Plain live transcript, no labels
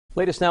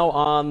Latest now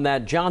on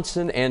that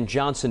Johnson &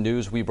 Johnson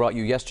news we brought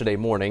you yesterday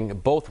morning.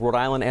 Both Rhode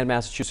Island and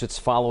Massachusetts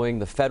following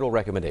the federal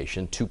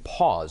recommendation to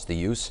pause the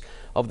use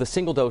of the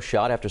single-dose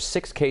shot after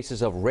 6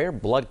 cases of rare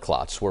blood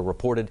clots were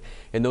reported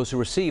in those who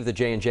received the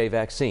J&J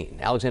vaccine.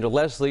 Alexandra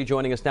Leslie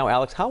joining us now.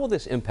 Alex, how will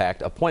this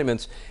impact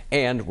appointments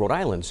and Rhode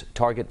Island's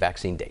target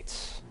vaccine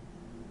dates?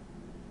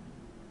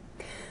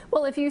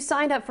 Well, if you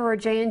signed up for a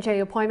J&J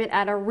appointment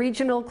at a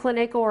regional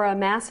clinic or a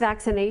mass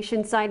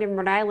vaccination site in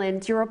Rhode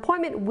Island, your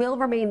appointment will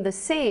remain the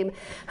same.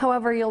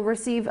 However, you'll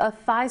receive a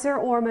Pfizer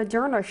or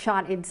Moderna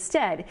shot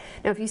instead.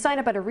 Now, if you sign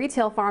up at a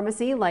retail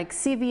pharmacy like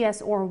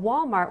CVS or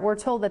Walmart, we're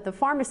told that the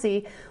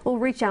pharmacy will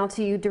reach out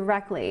to you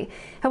directly.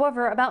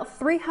 However, about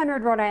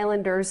 300 Rhode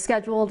Islanders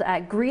scheduled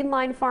at Green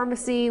Line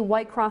Pharmacy,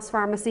 White Cross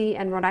Pharmacy,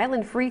 and Rhode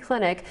Island Free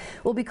Clinic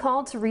will be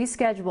called to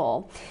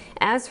reschedule.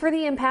 As for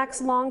the impacts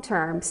long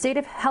term, state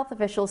health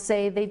officials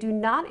say they do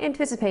not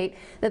anticipate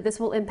that this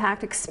will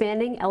impact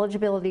expanding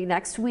eligibility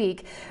next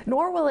week,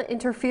 nor will it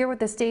interfere with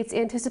the state's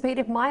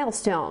anticipated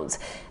milestones.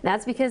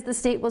 That's because the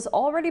state was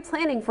already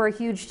planning for a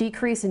huge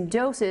decrease in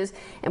doses,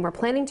 and we're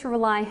planning to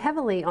rely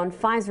heavily on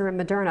Pfizer and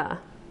Moderna.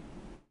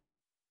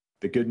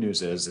 The good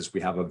news is we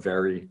have a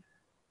very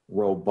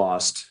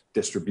robust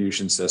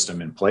distribution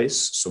system in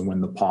place. So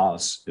when the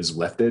pause is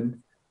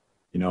lifted,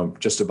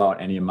 just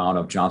about any amount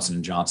of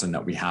Johnson & Johnson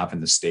that we have in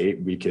the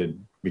state, we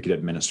could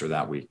administer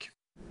that week.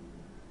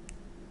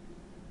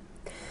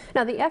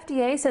 Now, the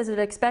FDA says it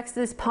expects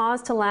this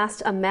pause to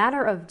last a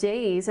matter of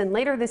days, and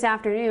later this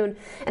afternoon,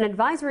 an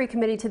advisory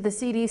committee to the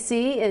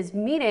CDC is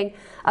meeting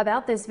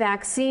about this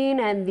vaccine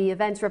and the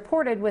events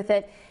reported with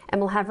it,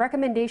 and will have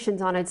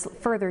recommendations on its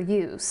further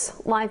use.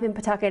 Live in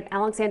Pawtucket,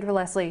 Alexandra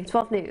Leslie,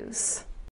 12 News.